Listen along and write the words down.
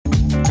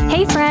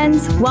Hey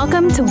friends,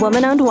 welcome to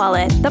Woman Owned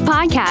Wallet, the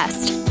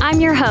podcast.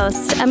 I'm your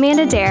host,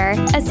 Amanda Dare,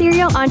 a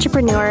serial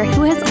entrepreneur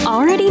who has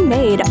already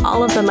made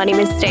all of the money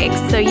mistakes,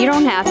 so you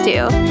don't have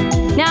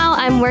to. Now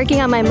I'm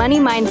working on my money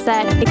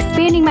mindset,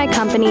 expanding my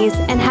companies,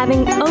 and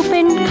having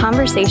open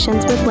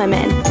conversations with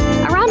women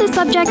around a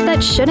subject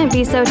that shouldn't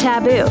be so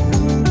taboo: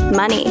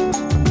 money.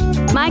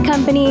 My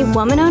company,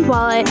 Woman Owned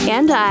Wallet,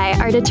 and I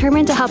are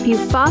determined to help you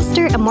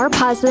foster a more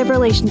positive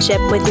relationship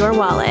with your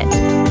wallet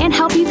and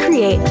help you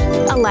create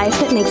a life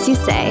that makes you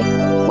say,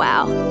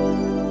 wow.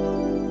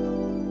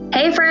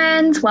 Hey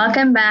friends,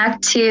 welcome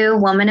back to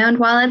Woman Owned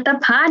Wallet, the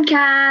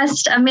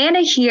podcast. Amanda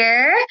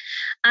here.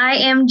 I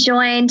am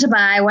joined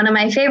by one of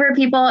my favorite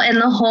people in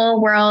the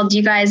whole world.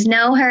 You guys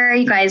know her.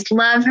 You guys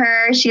love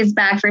her. She's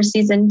back for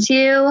season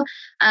 2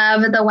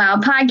 of the WOW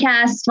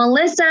podcast.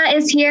 Melissa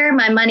is here,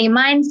 my money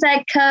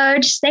mindset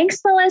coach. Thanks,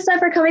 Melissa,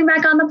 for coming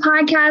back on the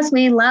podcast.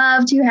 We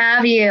love to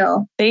have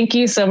you. Thank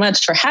you so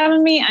much for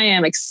having me. I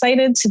am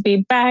excited to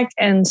be back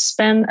and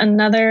spend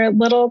another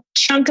little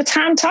chunk of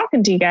time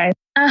talking to you guys.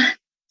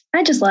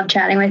 I just love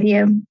chatting with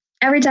you.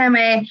 Every time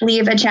I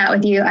leave a chat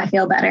with you, I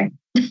feel better.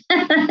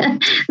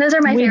 Those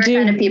are my favorite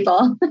kind of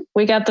people.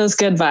 We got those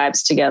good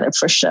vibes together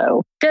for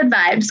sure. Good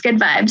vibes, good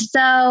vibes.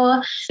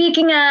 So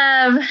speaking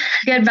of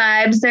good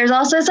vibes, there's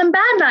also some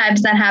bad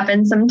vibes that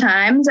happen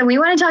sometimes, and we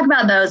want to talk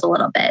about those a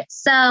little bit.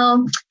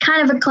 So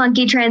kind of a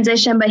clunky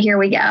transition, but here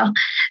we go.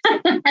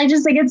 I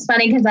just think it's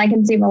funny because I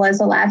can see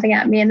Melissa laughing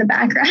at me in the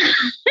background.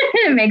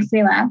 It makes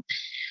me laugh.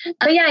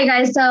 But yeah, you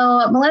guys,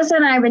 so Melissa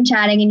and I have been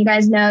chatting, and you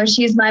guys know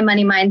she's my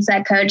money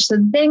mindset coach. So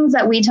the things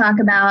that we talk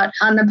about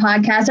on the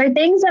podcast are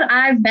things that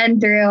I've been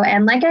through.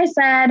 And like I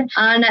said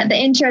on the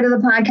intro to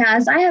the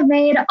podcast, I have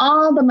made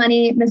all the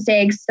money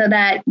mistakes so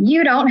that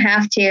you don't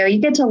have to. You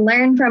get to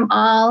learn from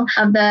all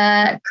of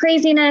the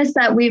craziness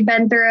that we've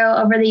been through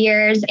over the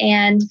years.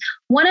 And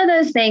one of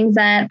those things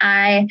that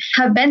I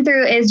have been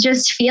through is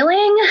just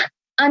feeling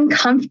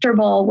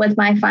uncomfortable with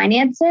my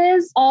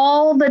finances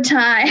all the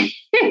time.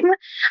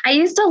 I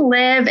used to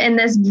live in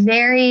this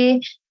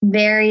very,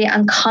 very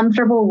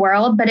uncomfortable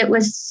world, but it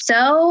was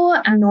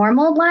so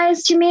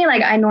normalized to me.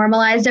 Like I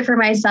normalized it for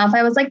myself.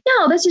 I was like,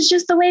 no, this is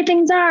just the way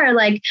things are.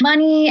 Like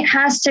money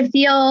has to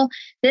feel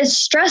this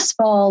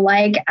stressful.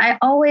 Like I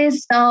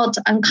always felt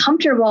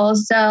uncomfortable.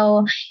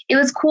 So it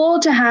was cool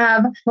to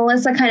have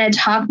Melissa kind of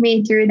talk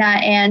me through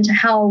that, and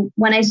how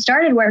when I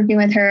started working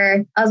with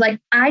her, I was like,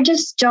 I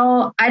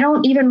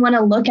don't even want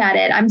to look at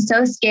it. I'm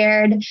so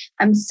scared.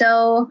 I'm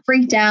so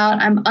freaked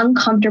out. I'm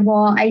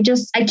uncomfortable. I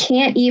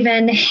can't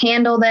even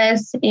handle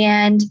this.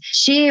 And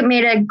she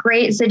made a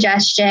great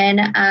suggestion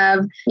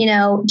of,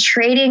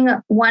 trading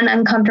one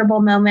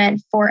uncomfortable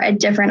moment for a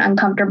different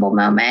uncomfortable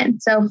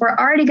moment. So if we're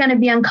already going to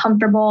be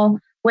uncomfortable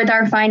with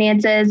our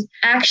finances,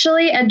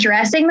 actually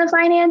addressing the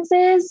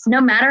finances,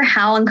 no matter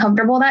how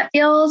uncomfortable that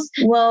feels,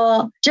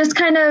 will just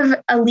kind of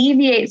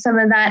alleviate some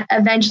of that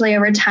eventually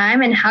over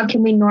time. And how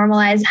can we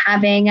normalize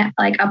having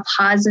like a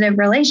positive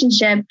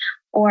relationship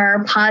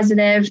or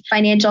positive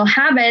financial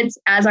habits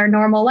as our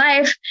normal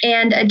life?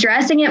 And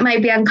addressing it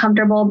might be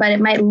uncomfortable, but it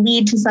might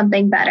lead to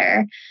something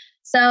better.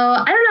 So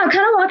I don't know,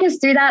 kind of walk us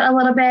through that a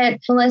little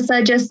bit,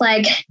 Melissa, just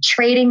like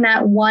trading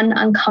that one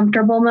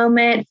uncomfortable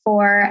moment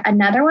for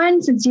another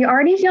one, since you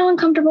already feel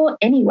uncomfortable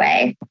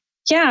anyway.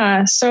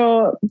 Yeah.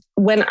 So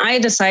when I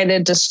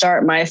decided to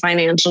start my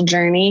financial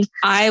journey,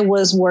 I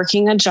was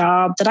working a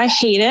job that I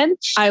hated.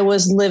 I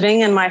was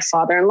living in my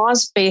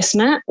father-in-law's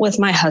basement with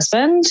my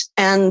husband,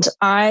 and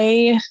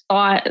I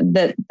thought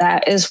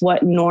that is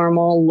what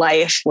normal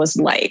life was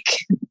like.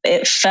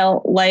 It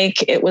felt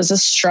like it was a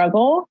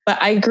struggle,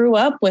 but I grew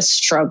up with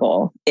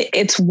struggle.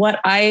 It's what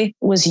I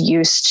was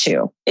used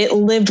to. It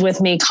lived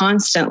with me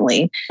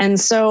constantly. And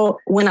so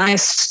when I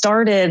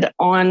started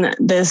on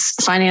this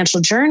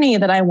financial journey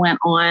that I went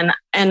on,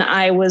 and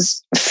I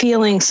was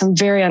feeling some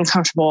very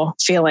uncomfortable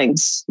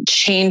feelings,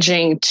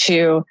 changing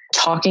to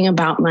talking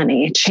about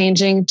money,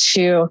 changing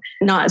to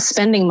not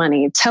spending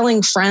money,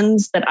 telling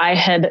friends that I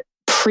had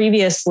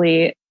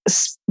previously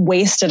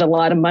wasted a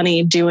lot of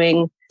money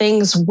doing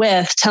things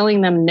with,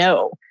 telling them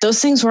no. Those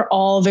things were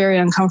all very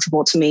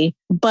uncomfortable to me.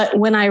 But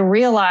when I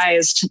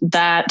realized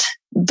that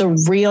the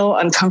real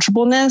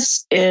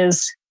uncomfortableness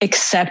is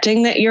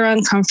accepting that you're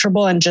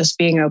uncomfortable and just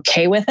being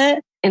okay with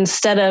it,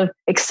 instead of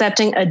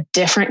accepting a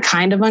different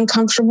kind of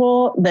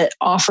uncomfortable that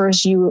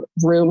offers you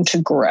room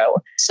to grow.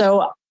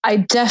 So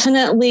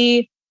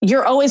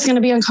you're always going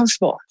to be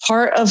uncomfortable.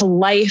 Part of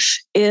life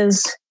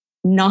is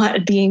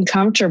not being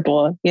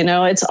comfortable.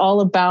 It's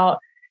all about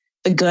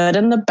the good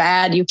and the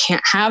bad. You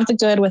can't have the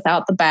good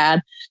without the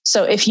bad.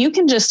 So if you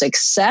can just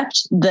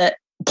accept that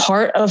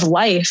part of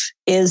life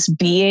is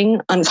being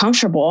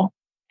uncomfortable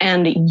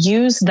and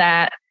use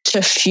that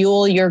to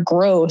fuel your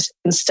growth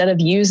instead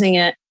of using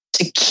it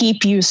to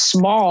keep you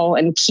small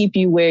and keep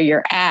you where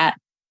you're at,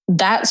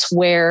 that's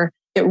where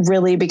it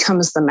really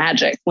becomes the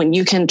magic. When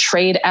you can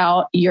trade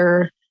out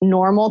your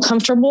normal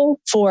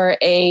comfortable for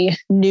a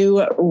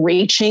new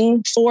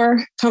reaching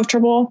for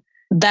comfortable,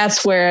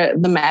 that's where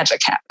the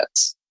magic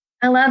happens.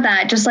 I love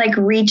that. Just like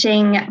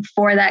reaching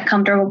for that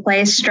comfortable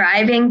place,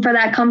 striving for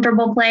that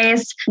comfortable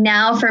place.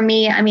 Now for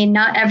me, I mean,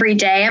 not every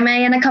day am I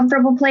in a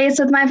comfortable place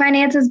with my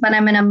finances, but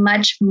I'm in a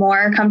much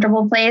more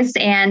comfortable place.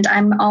 And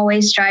I'm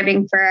always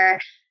striving for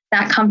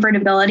that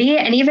comfortability.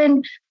 And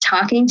even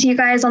talking to you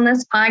guys on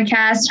this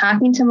podcast,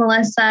 talking to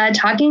Melissa,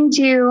 talking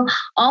to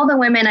all the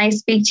women I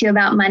speak to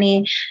about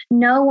money,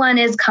 no one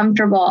is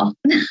comfortable.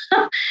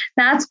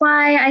 That's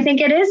why I think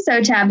it is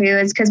so taboo,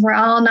 is because we're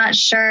all not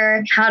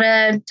sure how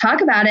to talk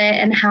about it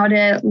and how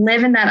to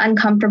live in that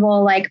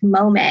uncomfortable like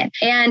moment.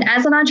 And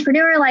as an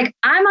entrepreneur, like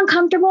I'm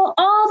uncomfortable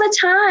all the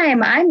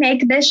time. I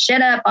make this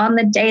shit up on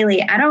the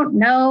daily. I don't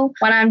know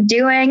what I'm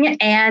doing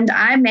and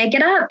I make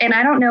it up, and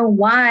I don't know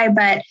why,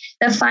 but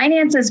the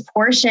finances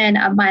portion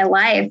of my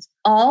life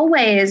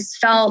always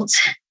felt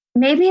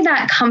maybe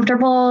that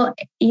comfortable,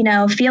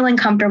 feeling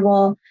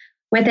comfortable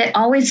with it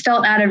always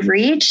felt out of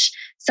reach.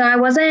 So I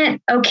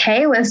wasn't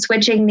okay with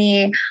switching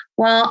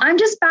I'm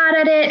just bad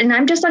at it and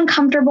I'm just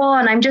uncomfortable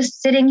and I'm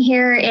just sitting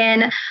here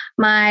in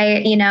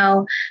my,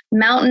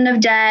 mountain of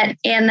debt.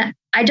 And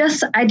I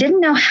didn't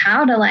know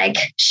how to like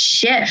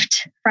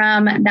shift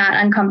from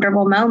that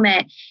uncomfortable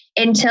moment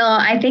until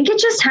I think it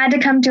just had to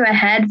come to a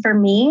head for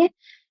me.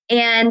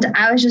 And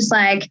I was just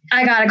like,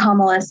 I got to call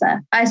Melissa.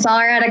 I saw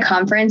her at a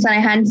conference and I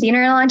hadn't seen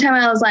her in a long time.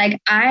 I was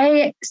like,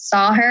 I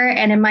saw her,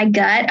 and in my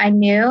gut, I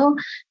knew,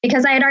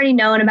 because I had already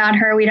known about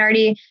her. We'd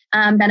already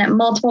been at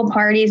multiple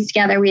parties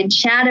together. We had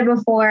chatted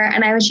before.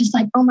 And I was just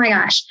like, oh my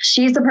gosh,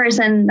 she's the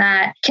person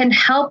that can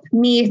help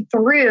me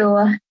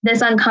through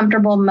this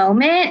uncomfortable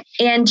moment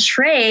and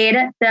trade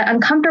the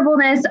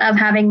uncomfortableness of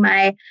having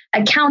my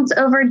accounts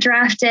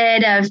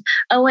overdrafted, of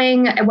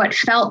owing what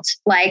felt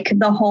like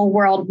the whole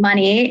world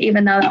money,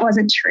 even though that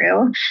wasn't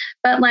true.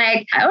 But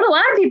like I owed a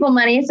lot of people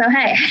money. So,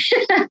 hey,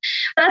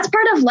 that's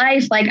part of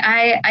life. Like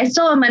I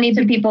still owe money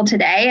to people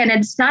today, and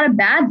it's not a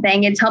bad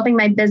thing. It's helping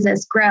my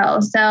business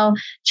grow. So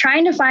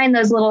trying to find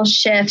those little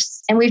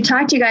shifts. And we've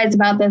talked to you guys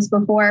about this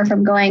before,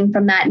 from going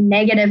from that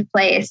negative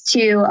place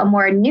to a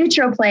more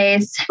neutral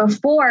place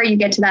before you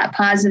get to that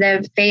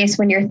positive phase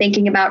when you're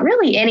thinking about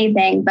really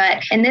anything.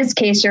 But in this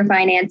case, your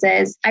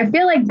finances. I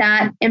feel like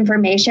that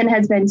information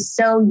has been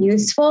so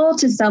useful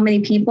to so many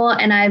people.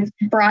 And I've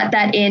brought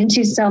that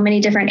into so many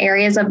different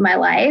areas of my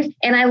life.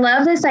 And I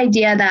love this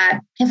idea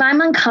that if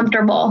I'm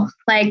uncomfortable,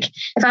 like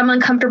if I'm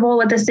uncomfortable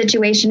with a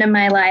situation in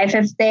my life,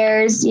 if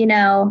there's,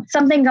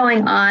 something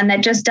going on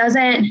that just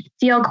doesn't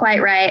feel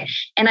quite right,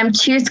 and I'm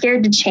too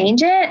scared to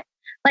change it,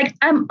 like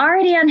I'm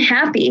already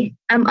unhappy.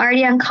 I'm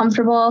already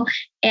uncomfortable.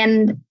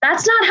 And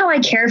that's not how I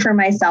care for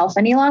myself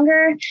any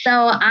longer. So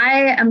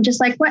I am just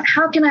like,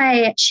 how can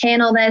I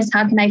channel this?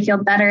 How can I feel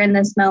better in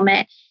this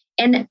moment?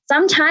 And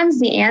sometimes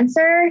the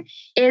answer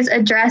is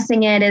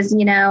addressing it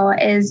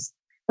is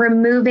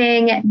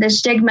removing the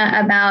stigma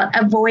about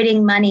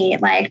avoiding money.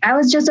 Like I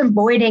was just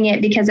avoiding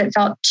it because it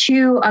felt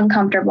too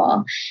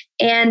uncomfortable.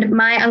 And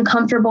my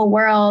uncomfortable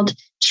world,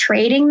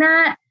 trading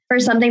that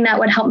for something that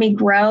would help me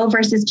grow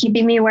versus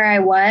keeping me where I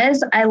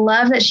was. I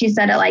love that she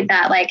said it like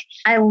that. Like,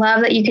 I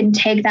love that you can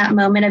take that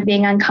moment of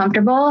being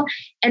uncomfortable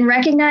and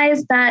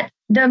recognize that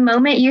the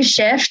moment you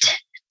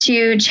shift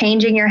to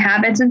changing your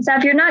habits and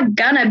stuff, you're not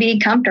gonna be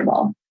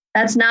comfortable.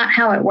 That's not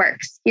how it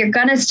works. You're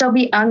going to still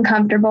be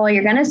uncomfortable.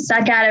 You're going to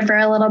suck at it for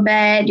a little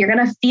bit. You're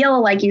going to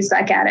feel like you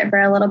suck at it for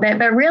a little bit.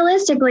 But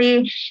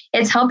realistically,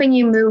 it's helping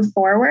you move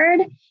forward,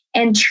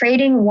 and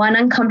trading one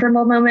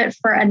uncomfortable moment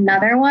for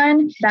another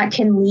one that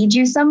can lead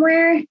you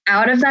somewhere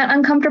out of that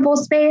uncomfortable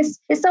space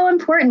is so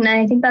important.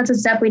 And I think that's a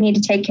step we need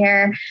to take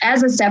care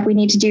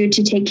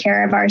to take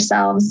care of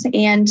ourselves.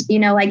 And,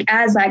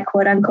 as that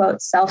quote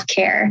unquote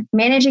self-care,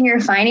 managing your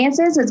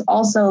finances is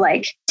also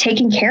like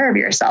taking care of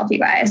yourself, you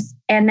guys.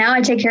 And now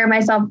I take care of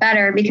myself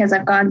better because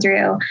I've gone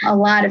through a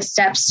lot of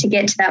steps to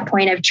get to that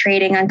point of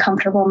trading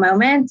uncomfortable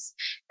moments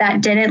that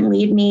didn't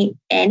lead me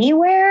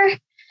anywhere.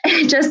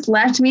 It just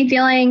left me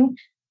feeling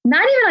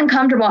not even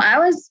uncomfortable.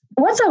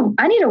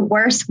 I need a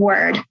worse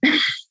word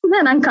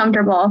than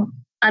uncomfortable,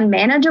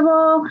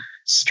 unmanageable,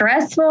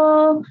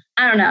 stressful.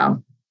 I don't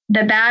know.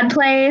 The bad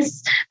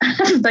place,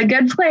 the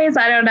good place.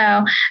 I don't know.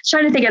 I was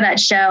trying to think of that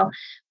show.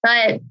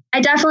 But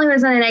I definitely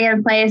was in a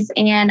negative place,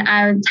 and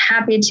I was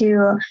happy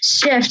to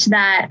shift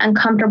that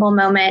uncomfortable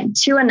moment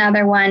to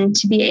another one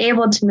to be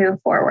able to move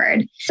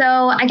forward. So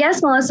I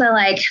guess, Melissa,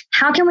 like,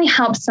 how can we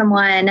help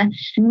someone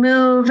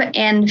move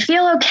and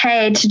feel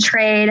okay to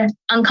trade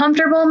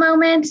uncomfortable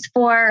moments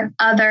for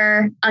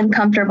other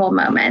uncomfortable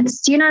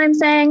moments? Do you know what I'm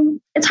saying?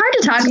 It's hard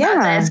to talk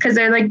about this because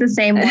they're like the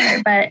same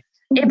word, but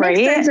it makes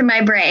sense in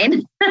my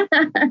brain.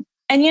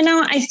 And,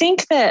 I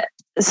think that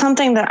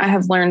something that I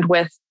have learned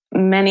with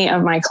many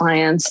of my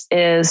clients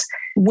is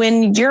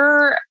when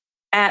you're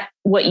at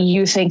what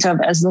you think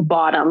of as the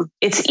bottom,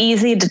 it's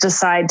easy to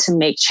decide to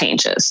make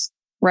changes,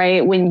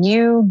 right? When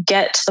you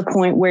get to the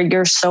point where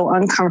you're so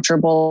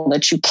uncomfortable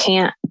that you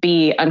can't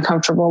be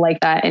uncomfortable like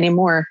that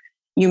anymore,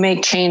 you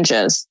make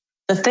changes.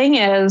 The thing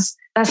is,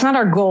 that's not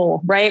our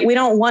goal, right? We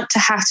don't want to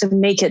have to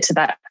make it to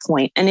that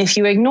point. And if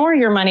you ignore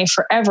your money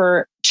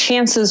forever,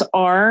 chances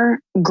are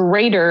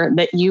greater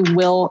that you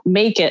will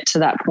make it to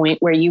that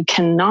point where you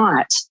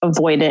cannot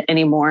avoid it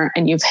anymore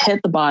and you've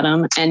hit the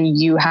bottom and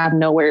you have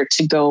nowhere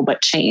to go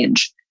but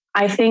change.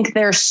 I think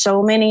there's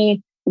so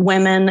many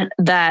women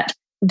that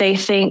they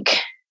think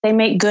they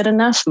make good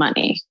enough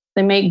money.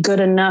 They make good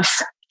enough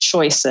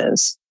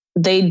choices.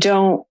 They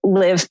don't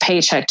live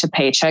paycheck to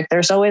paycheck.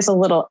 There's always a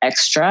little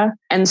extra.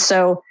 And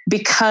so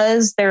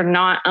because they're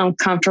not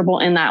uncomfortable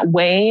in that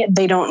way,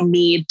 they don't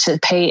need to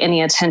pay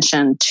any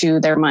attention to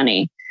their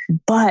money.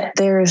 But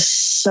there's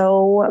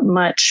so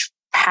much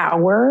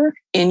power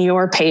in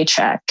your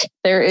paycheck.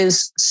 There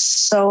is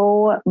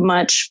so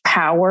much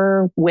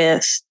power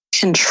with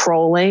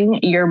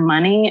controlling your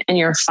money and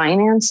your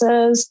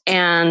finances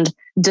and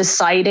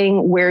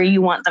deciding where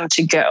you want them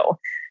to go.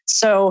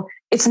 So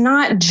it's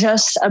not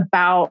just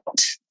about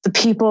the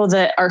people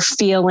that are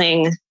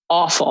feeling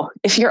awful.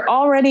 If you're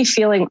already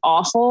feeling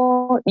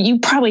awful, you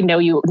probably know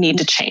you need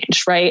to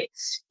change, right?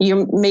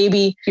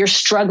 You're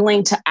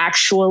struggling to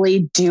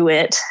actually do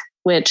it,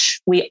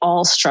 which we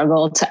all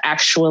struggle to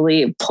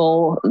actually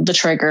pull the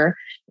trigger.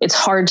 It's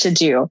hard to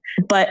do,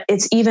 but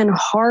it's even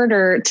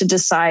harder to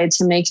decide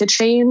to make a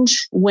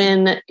change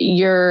when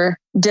your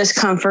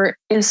discomfort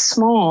is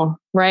small,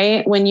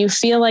 right? When you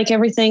feel like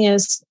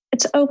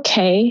it's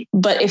okay.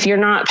 But if you're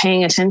not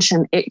paying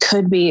attention, it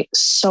could be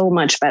so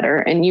much better.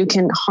 And you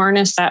can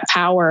harness that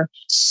power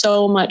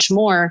so much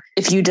more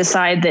if you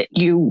decide that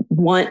you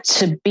want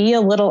to be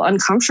a little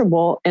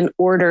uncomfortable in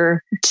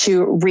order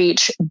to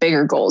reach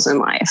bigger goals in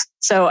life.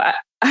 So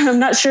I'm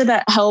not sure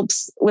that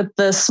helps with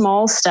the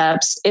small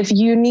steps. If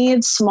you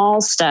need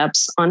small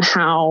steps on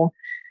how,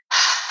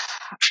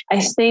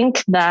 I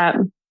think that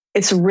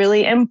it's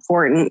really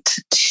important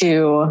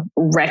to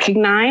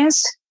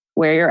recognize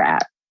where you're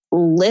at.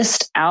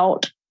 List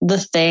out the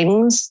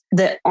things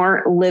that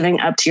aren't living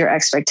up to your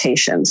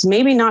expectations.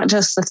 Maybe not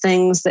just the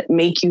things that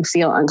make you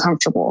feel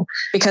uncomfortable,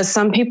 because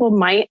some people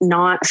might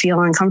not feel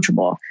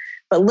uncomfortable,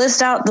 but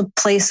list out the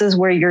places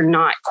where you're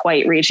not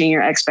quite reaching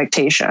your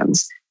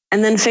expectations.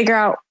 And then figure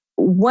out,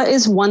 what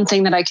is one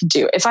thing that I could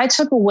do? If I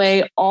took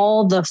away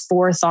all the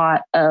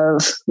forethought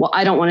of, well,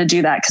 I don't want to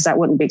do that because that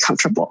wouldn't be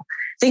comfortable.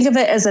 Think of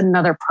it as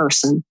another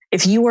person.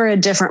 If you were a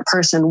different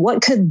person,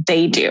 what could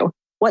they do?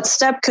 What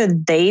step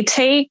could they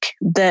take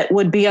that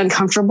would be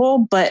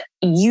uncomfortable, but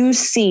you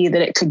see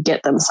that it could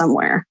get them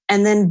somewhere?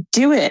 And then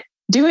do it.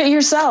 Do it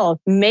yourself.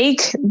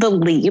 Make the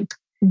leap.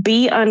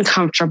 Be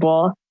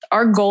uncomfortable.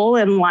 Our goal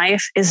in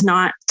life is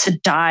not to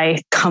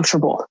die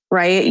comfortable,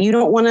 right? You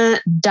don't want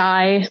to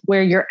die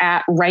where you're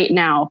at right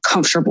now,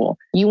 comfortable.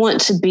 You want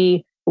to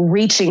be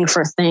reaching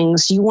for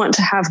things. You want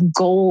to have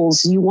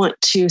goals. You want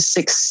to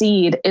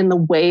succeed in the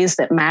ways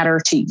that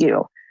matter to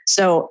you.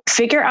 So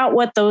figure out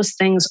what those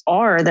things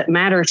are that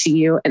matter to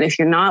you. And if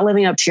you're not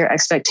living up to your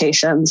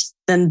expectations,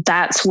 then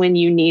that's when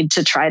you need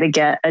to try to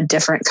get a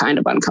different kind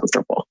of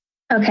uncomfortable.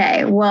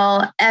 Okay.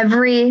 Well,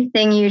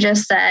 everything you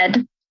just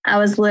said, I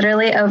was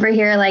literally over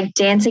here like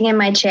dancing in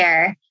my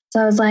chair. So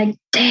I was like,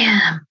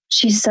 damn,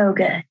 she's so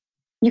good.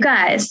 You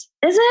guys,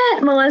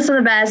 isn't Melissa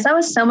the best? That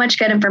was so much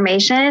good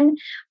information.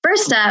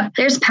 First up,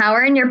 there's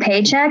power in your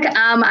paycheck.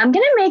 I'm going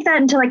to make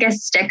that into like a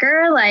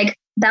sticker. Like,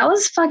 that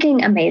was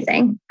fucking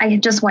amazing. I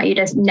just want you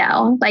to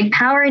know, like,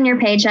 power in your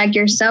paycheck.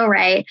 You're so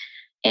right.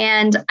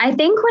 And I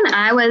think when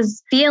I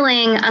was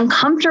feeling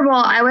uncomfortable,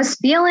 I wasn't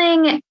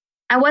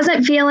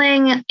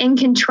feeling in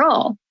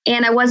control,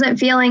 and I wasn't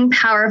feeling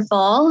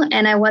powerful,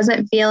 and I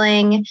wasn't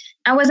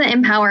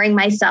empowering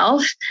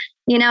myself.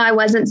 You know, I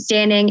wasn't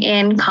standing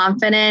in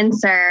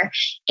confidence or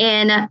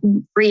in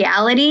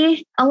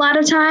reality a lot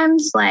of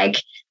times.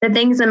 Like the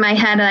things in my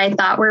head that I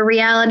thought were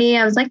reality,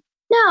 I was like,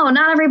 no,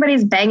 not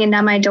everybody's banging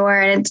down my door,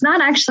 and it's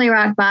not actually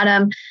rock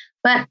bottom.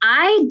 But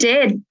I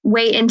did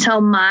wait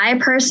until my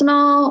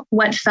personal,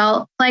 what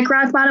felt like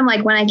rock bottom.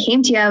 Like when I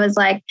came to you, I was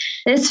like,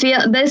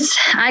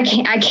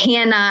 I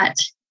cannot,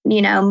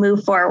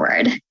 move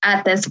forward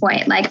at this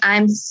point. Like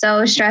I'm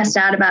so stressed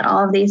out about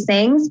all of these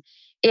things.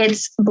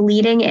 It's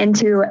bleeding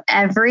into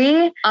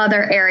every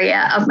other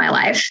area of my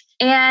life.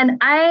 And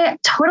I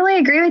totally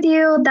agree with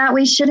you that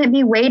we shouldn't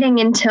be waiting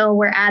until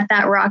we're at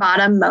that rock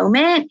bottom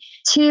moment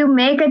to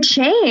make a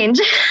change.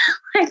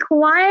 Like,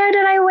 why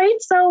did I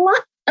wait so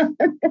long?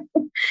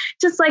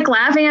 Just like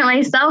laughing at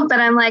myself. But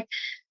I'm like,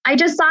 I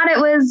just thought it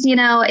was,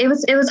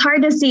 it was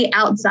hard to see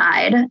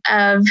outside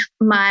of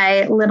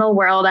my little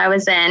world I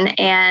was in.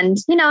 And,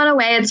 in a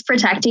way it's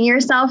protecting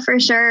yourself for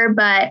sure.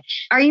 But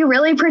are you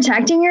really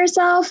protecting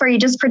yourself? Or are you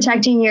just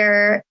protecting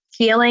your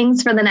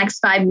feelings for the next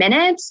 5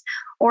 minutes?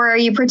 Or are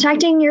you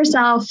protecting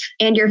yourself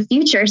and your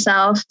future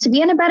self to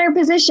be in a better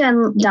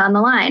position down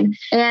the line?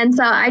 And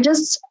so I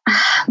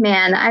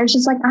was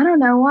just like, I don't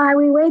know why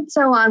we wait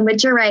so long,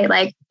 but you're right.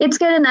 Like it's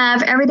good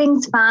enough.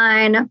 Everything's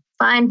fine.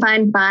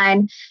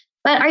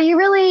 But are you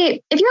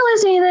really, if you're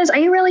listening to this, are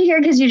you really here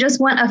because you just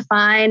want a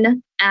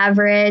fine,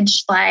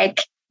 average,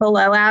 like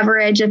below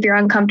average if you're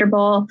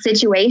uncomfortable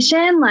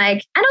situation.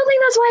 Like, I don't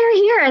think that's why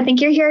you're here. I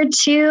think you're here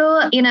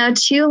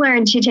to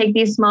learn to take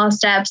these small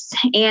steps.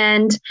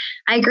 And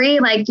I agree,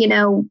 like,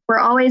 we're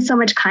always so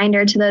much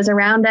kinder to those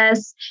around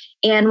us.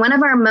 And one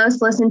of our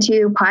most listened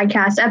to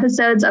podcast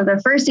episodes of the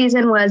first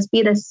season was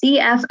Be the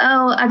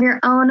CFO of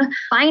Your Own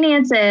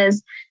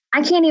Finances.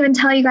 I can't even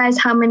tell you guys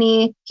how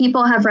many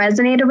people have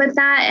resonated with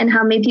that and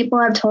how many people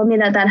have told me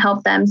that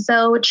helped them.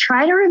 So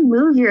try to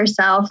remove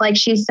yourself, like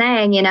she's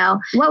saying,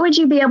 what would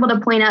you be able to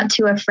point out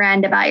to a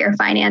friend about your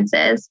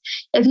finances?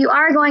 If you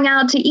are going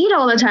out to eat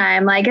all the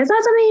time, like, is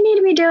that something you need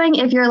to be doing?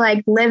 If you're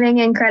like living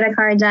in credit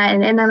card debt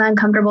and in an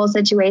uncomfortable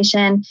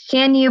situation,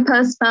 can you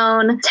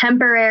postpone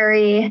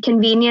temporary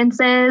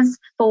conveniences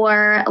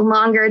for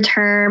longer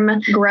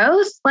term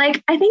growth?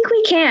 Like, I think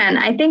we can.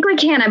 I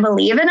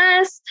believe in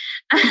us.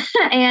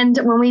 And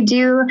when we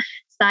do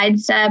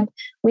sidestep,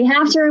 we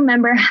have to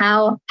remember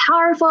how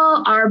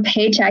powerful our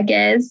paycheck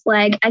is.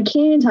 Like, I can't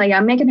even tell you,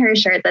 I'm making her a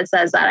shirt that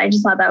says that. I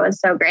just thought that was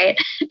so great.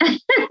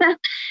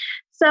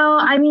 So,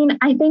 I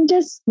think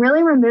just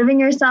really removing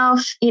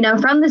yourself,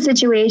 from the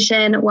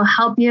situation will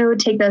help you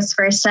take those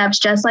first steps,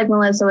 just like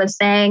Melissa was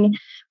saying.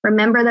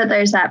 Remember that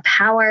there's that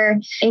power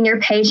in your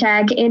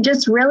paycheck and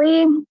just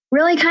really,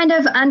 really kind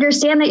of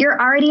understand that you're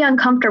already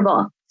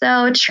uncomfortable.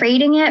 So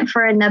trading it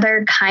for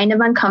another kind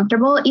of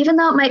uncomfortable, even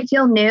though it might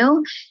feel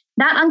new,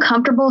 that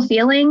uncomfortable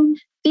feeling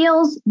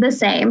feels the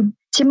same.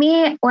 To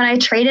me, when I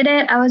traded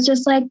it, I was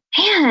just like,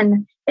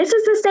 man, this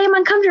is the same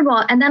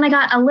uncomfortable. And then I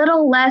got a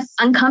little less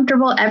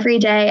uncomfortable every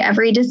day,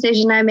 every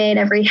decision I made,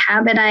 every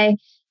habit I,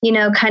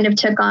 kind of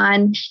took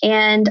on.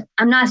 And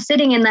I'm not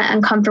sitting in that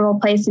uncomfortable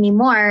place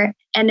anymore.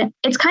 And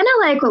it's kind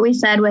of like what we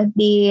said with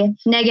the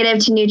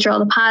negative to neutral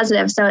to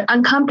positive. So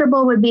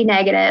uncomfortable would be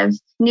negative.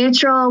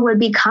 Neutral would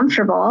be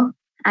comfortable,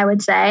 I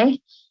would say.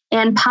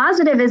 And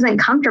positive isn't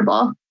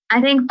comfortable. I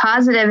think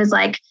positive is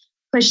like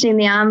pushing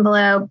the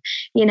envelope,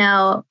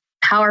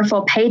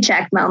 powerful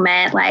paycheck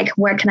moment. Like,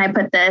 where can I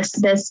put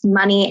this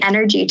money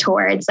energy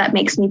towards that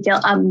makes me feel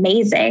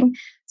amazing?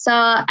 So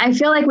I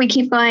feel like we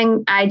keep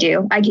going. I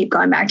keep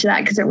going back to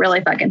that because it really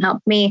fucking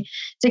helped me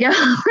to go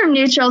from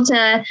neutral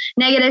to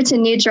negative to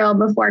neutral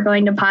before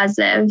going to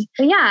positive.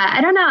 But yeah, I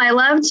don't know. I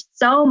loved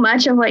so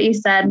much of what you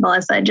said,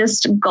 Melissa.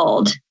 Just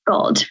gold.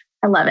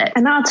 I love it.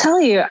 And I'll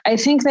tell you, I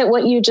think that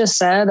what you just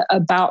said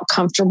about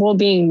comfortable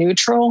being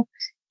neutral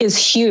is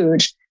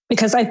huge,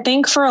 because I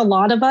think for a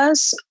lot of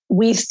us,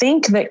 we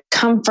think that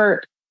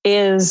comfort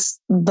is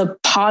the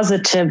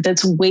positive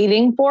that's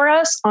waiting for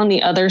us on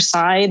the other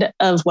side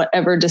of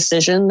whatever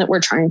decision that we're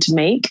trying to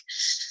make.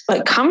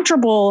 But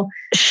comfortable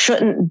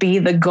shouldn't be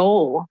the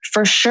goal.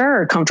 For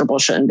sure, comfortable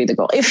shouldn't be the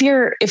goal. If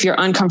you're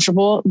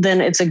uncomfortable,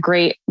 then it's a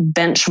great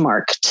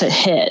benchmark to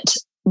hit.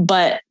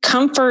 But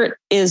comfort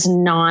is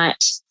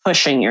not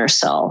pushing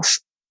yourself.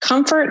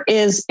 Comfort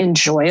is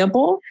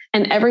enjoyable,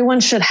 and everyone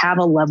should have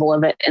a level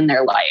of it in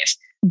their life.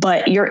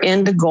 But your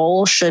end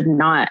goal should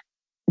not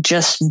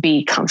just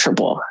be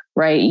comfortable,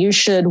 right? You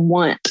should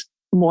want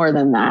more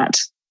than that.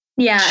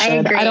 Yeah, I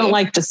agree. I don't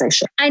like to say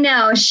should. I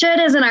know. Should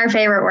isn't our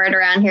favorite word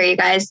around here, you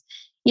guys.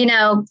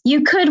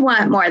 You could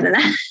want more than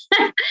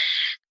that.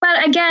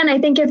 But again, I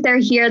think if they're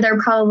here, they're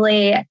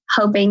probably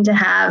hoping to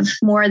have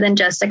more than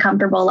just a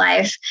comfortable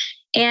life.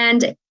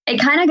 And it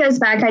kind of goes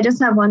back. I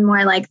just have one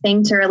more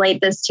thing to relate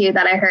this to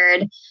that I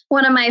heard.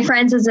 One of my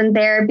friends is in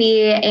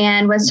therapy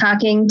and was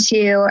talking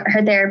to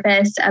her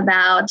therapist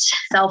about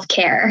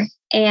self-care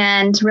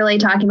and really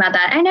talking about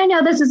that. And I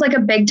know this is a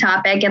big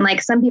topic, and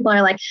some people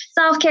are like,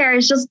 self-care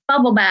is just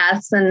bubble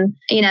baths and,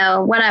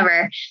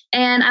 whatever.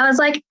 And I was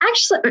like,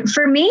 actually,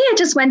 for me, it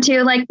just went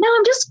to no,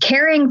 I'm just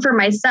caring for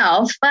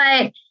myself.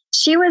 But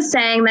she was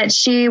saying that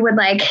she would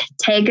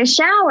take a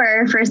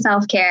shower for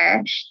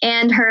self-care.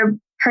 And her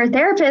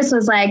therapist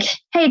was like,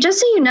 hey, just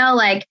so you know,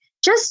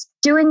 just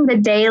doing the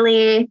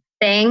daily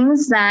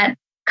things that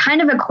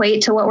kind of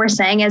equate to what we're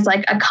saying is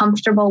a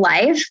comfortable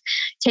life.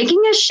 Taking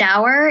a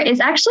shower is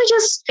actually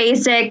just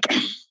basic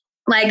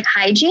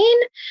hygiene.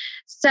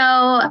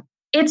 So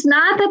it's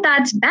not that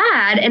that's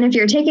bad. And if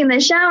you're taking the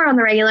shower on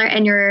the regular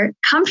and you're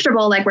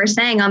comfortable, like we're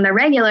saying on the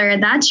regular,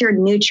 that's your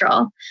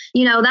neutral.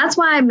 That's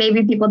why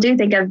maybe people do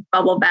think of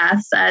bubble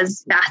baths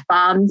as bath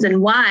bombs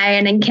and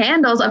wine and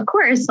candles. Of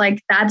course,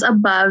 that's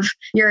above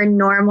your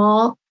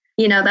normal,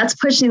 that's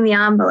pushing the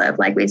envelope.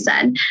 Like we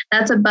said,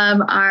 that's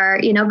above our,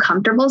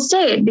 comfortable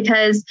state,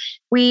 because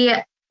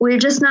we're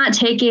just not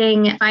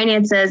taking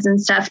finances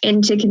and stuff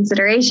into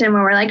consideration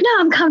when we're like, no,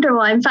 I'm comfortable.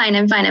 I'm fine.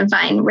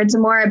 It's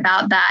more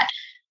about that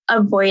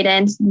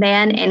avoidance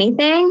than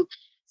anything.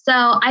 So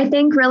I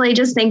think really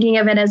just thinking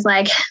of it as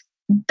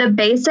the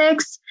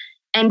basics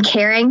and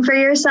caring for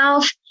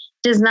yourself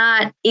does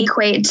not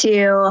equate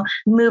to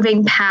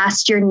moving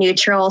past your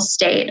neutral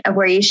state of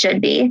where you should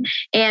be.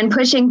 And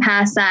pushing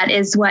past that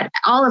is what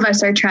all of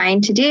us are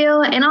trying to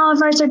do. And all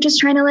of us are just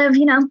trying to live,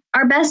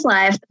 our best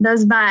life,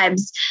 those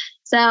vibes.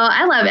 So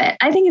I love it.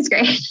 I think it's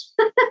great.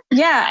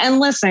 Yeah. And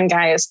listen,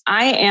 guys,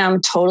 I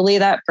am totally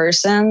that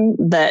person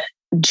that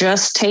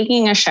just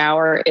taking a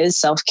shower is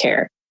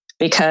self-care.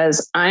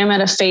 because I'm at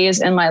a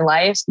phase in my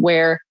life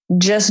where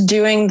just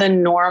doing the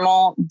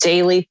normal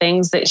daily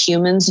things that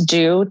humans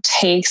do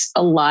takes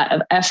a lot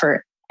of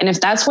effort. And if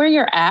that's where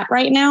you're at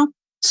right now,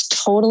 it's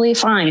totally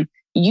fine.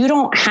 You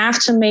don't have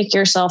to make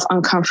yourself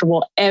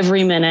uncomfortable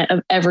every minute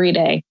of every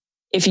day.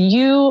 If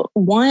you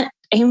want,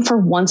 aim for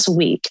once a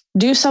week.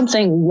 Do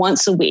something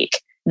once a week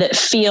that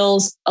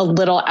feels a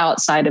little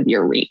outside of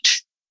your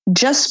reach.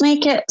 Just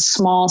make it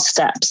small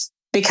steps,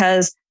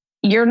 because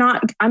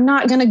I'm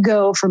not going to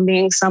go from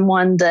being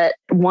someone that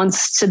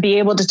wants to be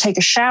able to take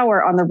a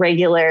shower on the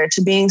regular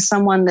to being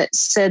someone that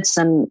sits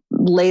and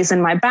lays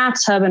in my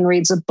bathtub and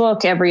reads a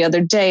book every other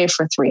day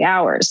for 3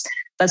 hours.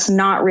 That's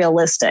not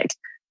realistic.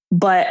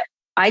 But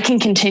I can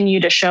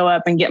continue to show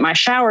up and get my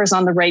showers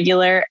on the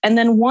regular, and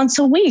then once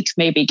a week,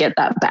 maybe get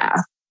that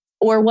bath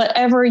or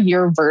whatever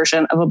your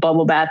version of a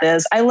bubble bath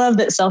is. I love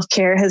that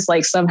self-care has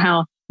like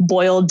somehow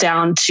boiled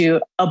down to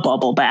a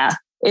bubble bath.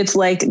 It's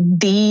like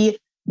the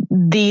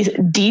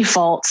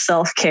default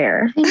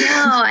self-care. I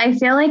know. I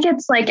feel like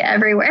it's like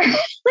everywhere.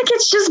 Like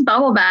it's just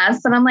bubble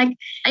baths. And I'm like,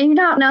 you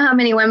don't know how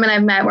many women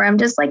I've met where I'm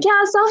just like,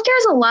 yeah, self-care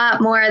is a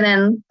lot more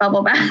than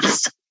bubble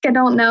baths. I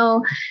don't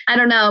know.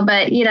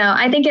 But,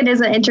 I think it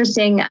is an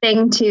interesting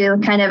thing to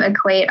kind of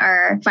equate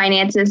our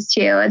finances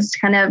to. It's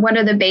kind of what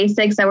are the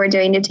basics that we're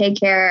doing to take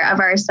care of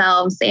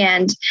ourselves.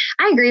 And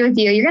I agree with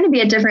you. You're going to be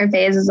at different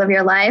phases of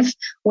your life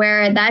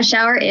where that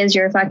shower is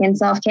your fucking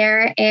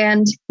self-care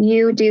and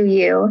you do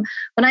you.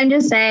 But I'm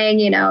just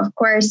saying, of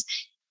course,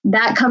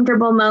 that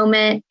comfortable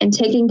moment and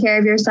taking care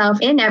of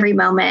yourself in every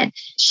moment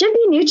should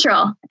be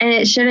neutral, and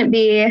it shouldn't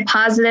be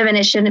positive and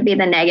it shouldn't be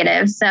the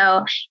negative.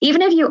 So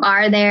even if you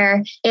are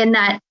there in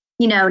that,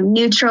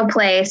 neutral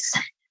place,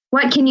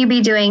 what can you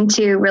be doing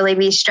to really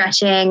be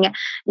stretching,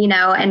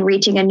 and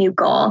reaching a new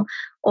goal?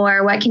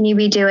 Or what can you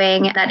be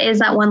doing that is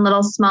that one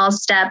little small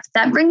step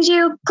that brings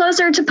you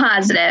closer to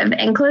positive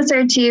and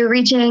closer to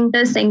reaching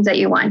those things that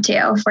you want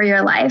to for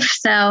your life?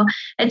 So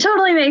it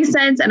totally makes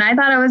sense. And I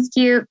thought it was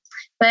cute.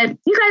 But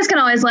you guys can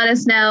always let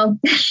us know.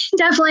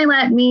 Definitely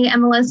let me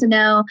and Melissa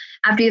know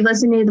after you've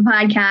listened to the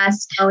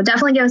podcast. So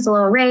definitely give us a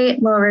little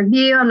rate, little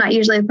review. I'm not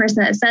usually the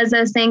person that says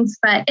those things,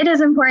 but it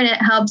is important.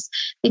 It helps,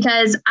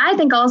 because I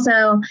think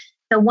also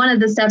one of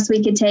the steps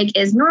we could take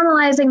is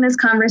normalizing this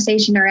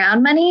conversation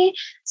around money,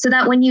 so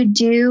that when you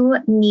do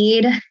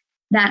need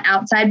that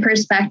outside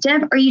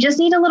perspective, or you just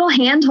need a little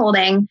hand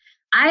holding,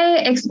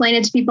 I explain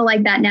it to people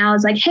like that now.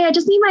 It's like, hey, I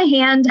just need my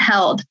hand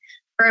held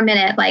for a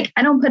minute. Like,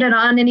 I don't put it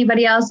on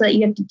anybody else so that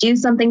you have to do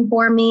something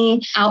for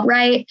me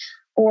outright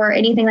or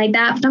anything like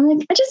that. But I'm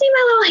like, I just need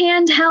my little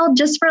hand held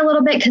just for a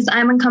little bit because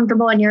I'm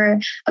uncomfortable and you're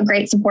a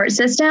great support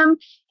system.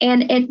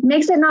 And it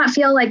makes it not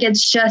feel like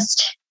it's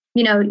just,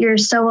 you're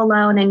so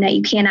alone and that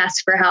you can't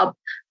ask for help.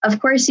 Of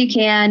course you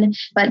can,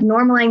 but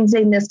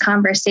normalizing this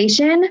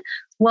conversation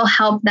will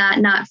help that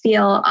not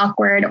feel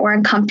awkward or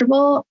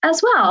uncomfortable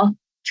as well,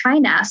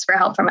 trying to ask for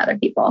help from other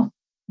people.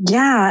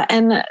 Yeah.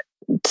 And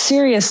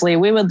seriously,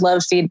 we would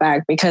love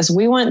feedback, because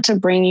we want to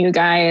bring you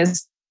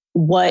guys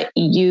what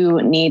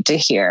you need to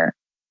hear.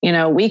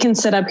 We can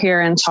sit up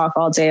here and talk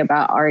all day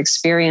about our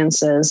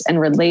experiences and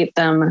relate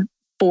them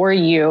for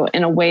you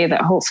in a way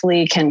that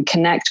hopefully can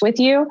connect with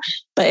you.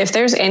 But if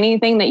there's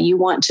anything that you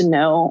want to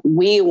know,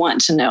 we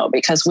want to know,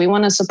 because we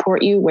want to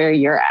support you where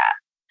you're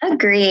at.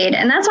 Agreed.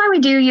 And that's why we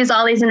do use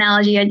all these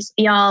analogies,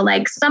 y'all.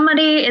 Like,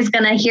 somebody is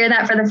going to hear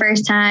that for the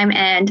first time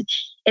and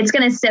it's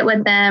going to sit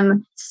with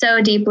them so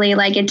deeply,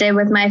 like it did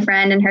with my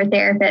friend and her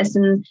therapist,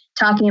 and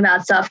talking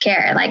about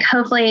self-care. Like,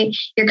 hopefully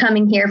you're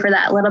coming here for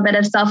that little bit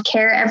of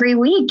self-care every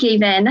week,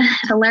 even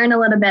to learn a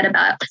little bit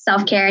about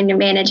self-care and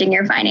managing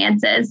your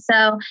finances.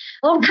 So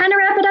we'll kind of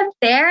wrap it up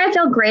there. I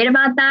feel great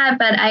about that,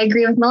 but I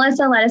agree with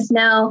Melissa. Let us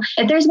know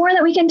if there's more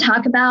that we can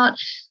talk about.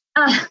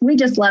 We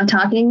just love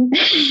talking,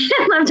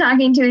 love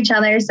talking to each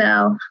other.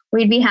 So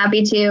we'd be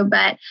happy to.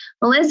 But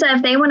Melissa,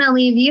 if they want to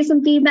leave you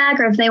some feedback,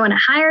 or if they want to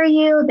hire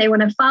you, they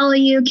want to follow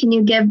you, can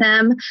you give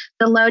them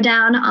the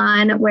lowdown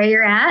on where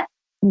you're at?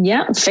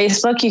 Yeah.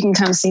 Facebook, you can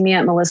come see me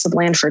at Melissa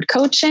Blandford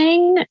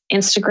Coaching.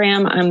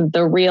 Instagram, I'm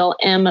The Real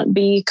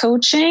MB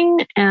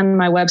Coaching. And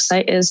my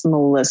website is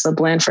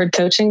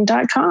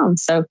melissablandfordcoaching.com.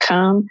 So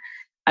come.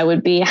 I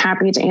would be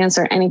happy to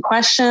answer any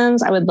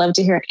questions. I would love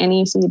to hear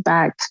any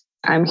feedback.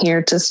 I'm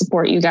here to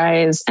support you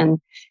guys.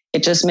 And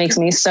it just makes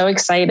me so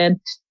excited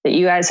that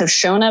you guys have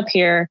shown up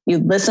here. You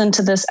listened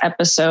to this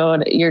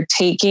episode. You're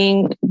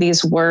taking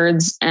these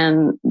words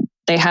and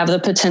they have the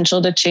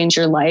potential to change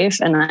your life.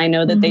 And I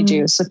know that they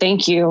do. So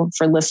thank you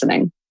for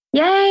listening.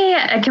 Yay.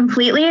 I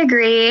completely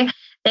agree.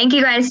 Thank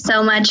you guys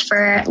so much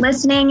for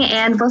listening,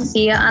 and we'll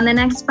see you on the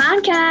next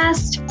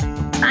podcast.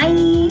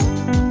 Bye.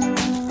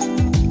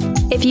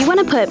 If you want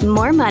to put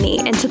more money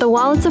into the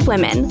wallets of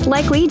women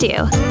like we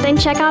do, then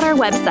check out our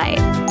website,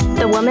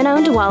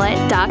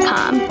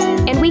 thewomanownedwallet.com.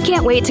 And we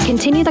can't wait to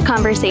continue the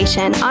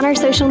conversation on our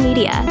social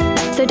media.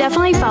 So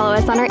definitely follow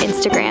us on our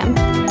Instagram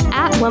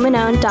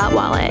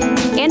 @womanowned.wallet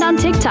and on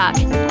TikTok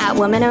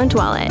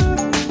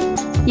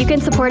 @womanownedwallet. You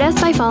can support us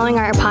by following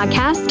our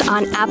podcast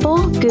on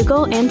Apple,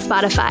 Google, and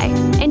Spotify.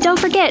 And don't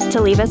forget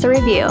to leave us a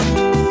review.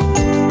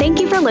 Thank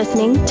you for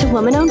listening to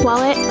Woman Owned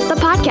Wallet, the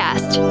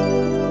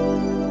podcast.